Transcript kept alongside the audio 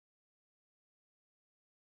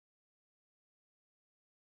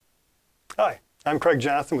Hi, I'm Craig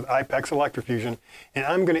Johnson with IPEX Electrofusion, and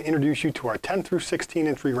I'm going to introduce you to our 10 through 16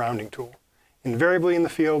 inch rerounding tool. Invariably in the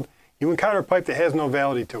field, you encounter a pipe that has no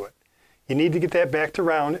validity to it. You need to get that back to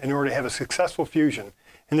round in order to have a successful fusion,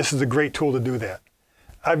 and this is a great tool to do that.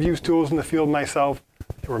 I've used tools in the field myself.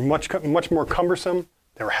 They were much more cumbersome,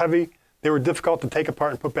 they were heavy, they were difficult to take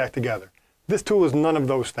apart and put back together. This tool is none of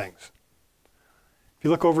those things. If you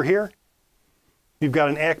look over here, you've got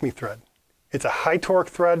an Acme thread. It's a high torque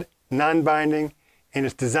thread, non-binding, and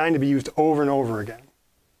it's designed to be used over and over again.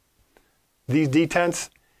 These detents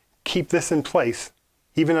keep this in place,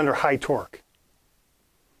 even under high torque.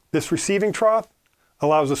 This receiving trough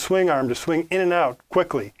allows the swing arm to swing in and out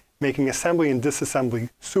quickly, making assembly and disassembly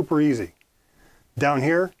super easy. Down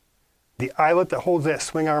here, the eyelet that holds that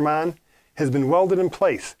swing arm on has been welded in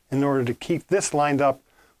place in order to keep this lined up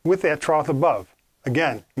with that trough above.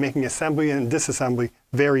 Again, making assembly and disassembly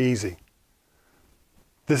very easy.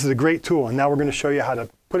 This is a great tool, and now we're going to show you how to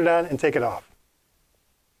put it on and take it off.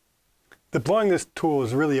 Deploying this tool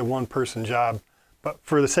is really a one-person job, but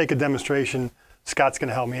for the sake of demonstration, Scott's going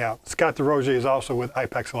to help me out. Scott DeRoger is also with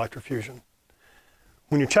IPEX Electrofusion.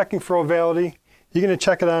 When you're checking for ovality, you're going to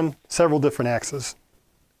check it on several different axes,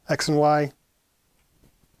 X and Y,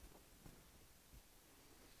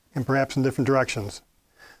 and perhaps in different directions.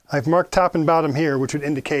 I've marked top and bottom here, which would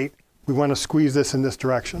indicate we want to squeeze this in this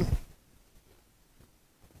direction.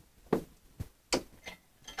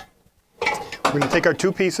 We're going to take our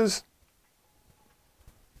two pieces,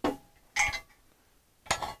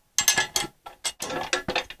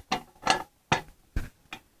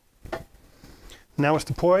 now it's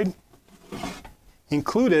deployed.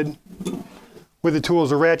 Included with the tool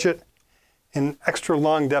is a ratchet and an extra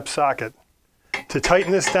long depth socket to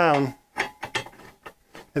tighten this down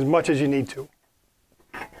as much as you need to.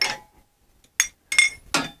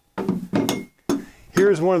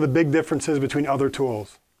 Here's one of the big differences between other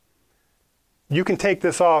tools. You can take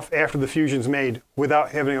this off after the fusion's made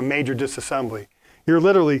without having a major disassembly. You're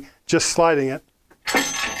literally just sliding it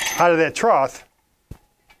out of that trough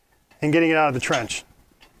and getting it out of the trench.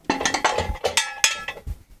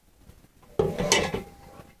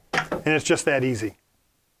 And it's just that easy.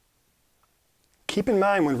 Keep in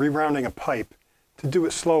mind when rerounding a pipe to do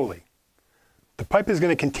it slowly. The pipe is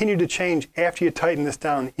going to continue to change after you tighten this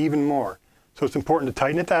down even more. So it's important to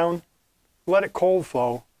tighten it down, let it cold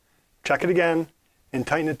flow, check it again, and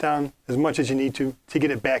tighten it down as much as you need to get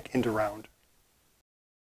it back into round.